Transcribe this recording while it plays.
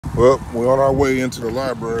Well, we're on our way into the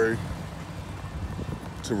library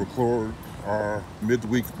to record our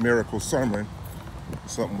Midweek Miracle Sermon,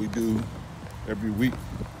 something we do every week.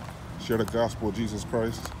 Share the gospel of Jesus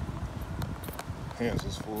Christ. Hands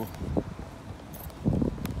is full.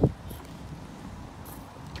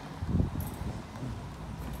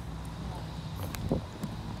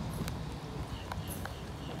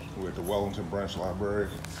 We're at the Wellington Branch Library.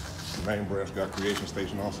 The main branch got Creation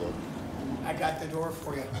Station also. I got the door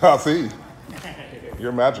for you. I see.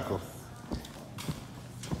 You're magical.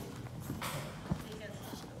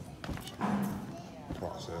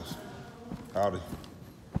 Process. Howdy.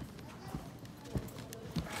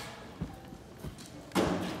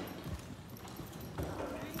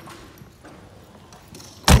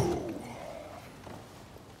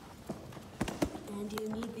 And do you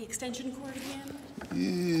need the extension cord again?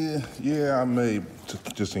 Yeah, I may,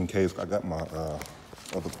 just in case. I got my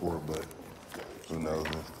other cord, but who knows,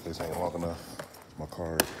 in case it ain't long enough. My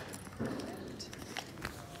card.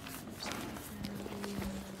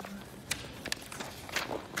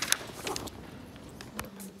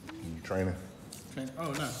 You training?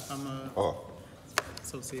 Oh, no, I'm a Oh,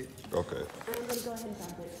 associate. okay. I'm going to go ahead and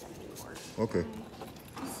grab the extension cord. Okay.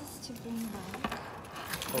 This is to bring back.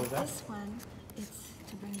 What was that? This one, it's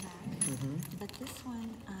to bring back. But this one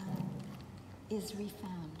is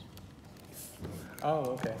refound.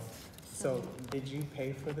 Oh, okay. So, did you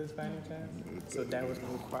pay for this by any chance? So that would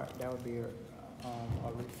require, that would be a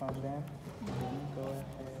refund then? Let me go ahead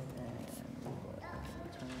and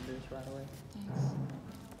return this right away. Thanks.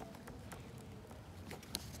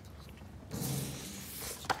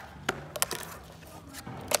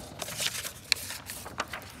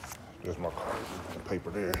 There's my card. The paper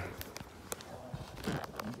there.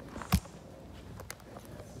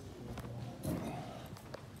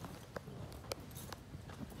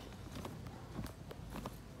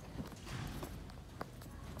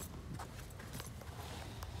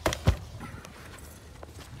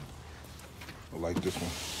 I like this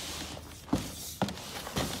one.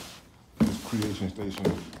 This Creation Station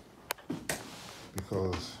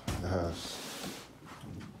because it has.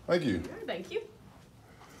 Thank you. Thank you.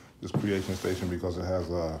 This Creation Station because it has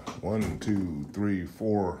 1, 2, 3,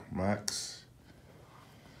 4 Macs,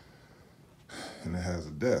 and it has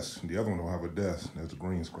a desk. The other one don't have a desk. There's a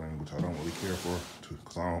green screen, which I don't really care for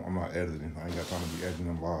because I'm not editing. I ain't got time to be editing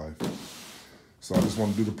them live. So I just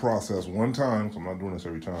want to do the process one time. So I'm not doing this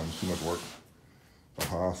every time. It's too much work. So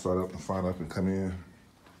how I set up and sign up and come in.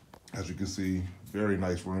 As you can see, very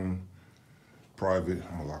nice room, private.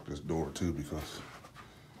 I'm gonna lock this door too because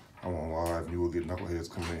I'm on live and you will get knuckleheads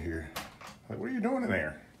coming in here. Like, what are you doing in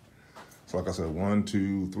there? So like I said, 1,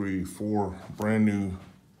 2, 3, 4 brand new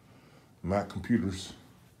Mac computers.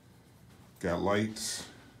 Got lights,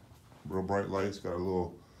 real bright lights. Got a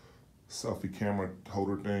little selfie camera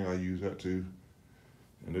holder thing. I use that too.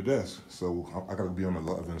 And the desk. So I gotta be on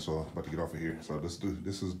 11, so I'm about to get off of here. So this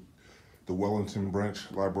is the Wellington Branch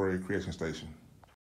Library Creation Station.